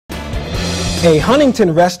A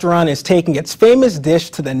Huntington restaurant is taking its famous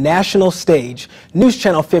dish to the national stage. News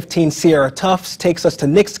Channel 15 Sierra Tufts takes us to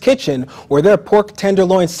Nick's Kitchen, where their pork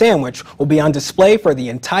tenderloin sandwich will be on display for the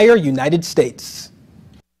entire United States.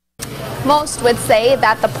 Most would say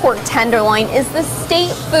that the pork tenderloin is the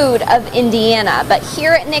state food of Indiana, but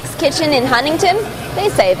here at Nick's Kitchen in Huntington, they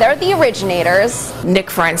say they're the originators. Nick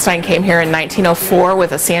Feinstein came here in 1904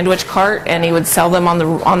 with a sandwich cart, and he would sell them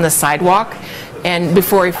on the sidewalk. And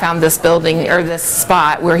before he found this building, or this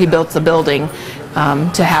spot where he built the building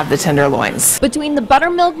to have the tenderloins. Between the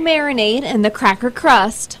buttermilk marinade and the cracker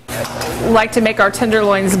crust, We like to make our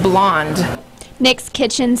tenderloins blonde. Nick's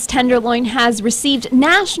Kitchen's tenderloin has received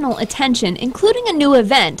national attention, including a new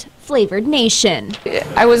event, Flavored Nation.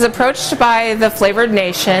 I was approached by the Flavored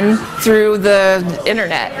Nation through the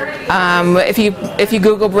internet. If you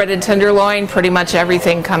Google breaded tenderloin, pretty much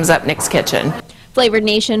everything comes up Nick's Kitchen. Flavored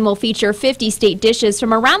Nation will feature 50 state dishes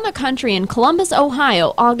from around the country in Columbus,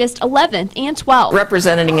 Ohio, August 11th and 12th.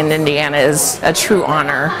 Representing in Indiana is a true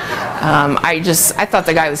honor. I thought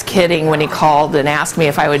the guy was kidding when he called and asked me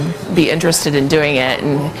if I would be interested in doing it,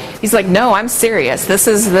 and he's like, "No, I'm serious. This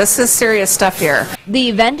is serious stuff here." The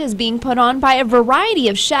event is being put on by a variety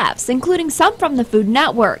of chefs, including some from the Food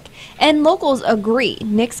Network, and locals agree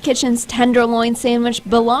Nick's Kitchen's tenderloin sandwich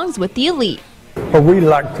belongs with the elite. Well, we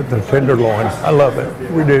like the tenderloin. I love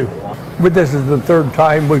it. We do. But this is the third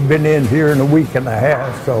time we've been in here in a week and a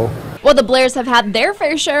half, so. While the Blairs have had their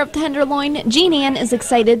fair share of tenderloin, Jean Ann is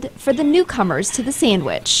excited for the newcomers to the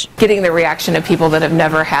sandwich. Getting the reaction of people that have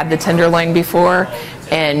never had the tenderloin before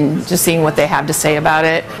and just seeing what they have to say about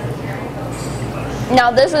it. Now,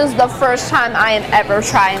 this is the first time I am ever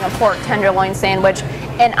trying a pork tenderloin sandwich,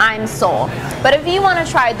 and I'm sold. But if you want to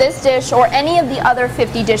try this dish or any of the other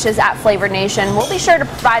 50 dishes at Flavored Nation, we'll be sure to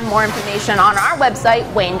provide more information on our website,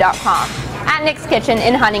 wayne.com. At Nick's Kitchen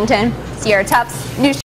in Huntington, Sierra Tufts, News